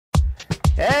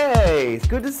Hey, it's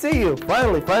good to see you.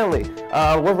 Finally.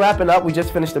 We're wrapping up. We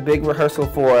just finished a big rehearsal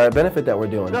for a benefit that we're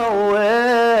doing.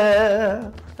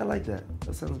 Nowhere. I like that.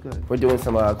 That sounds good. We're doing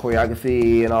some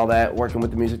choreography and all that, working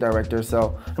with the music director.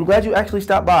 So I'm glad you actually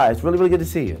stopped by. It's really good to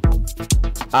see you.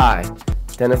 I,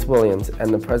 Dennis Williams,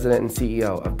 am the president and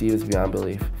CEO of Divas Beyond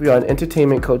Belief. We are an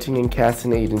entertainment coaching and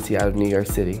casting agency out of New York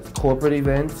City. Corporate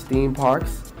events, theme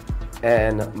parks,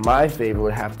 and my favorite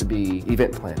would have to be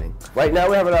event planning. Right now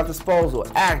we have at our disposal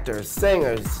actors,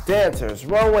 singers, dancers,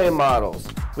 runway models.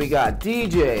 We got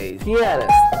DJs,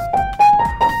 pianists.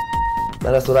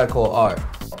 Now that's what I call art.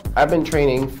 I've been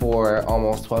training for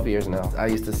almost 12 years now. I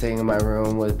used to sing in my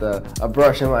room with a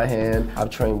brush in my hand. I've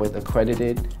trained with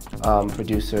accredited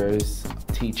producers,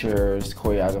 teachers,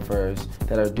 choreographers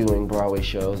that are doing Broadway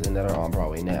shows and that are on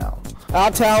Broadway now. Our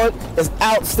talent is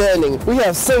outstanding. We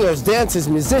have singers, dancers,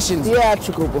 musicians,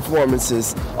 theatrical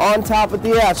performances, on top of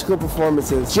theatrical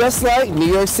performances, just like New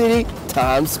York City,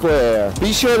 Times Square.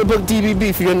 Be sure to book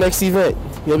DBB for your next event.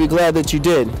 You'll be glad that you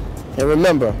did. And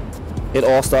remember, it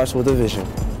all starts with a vision.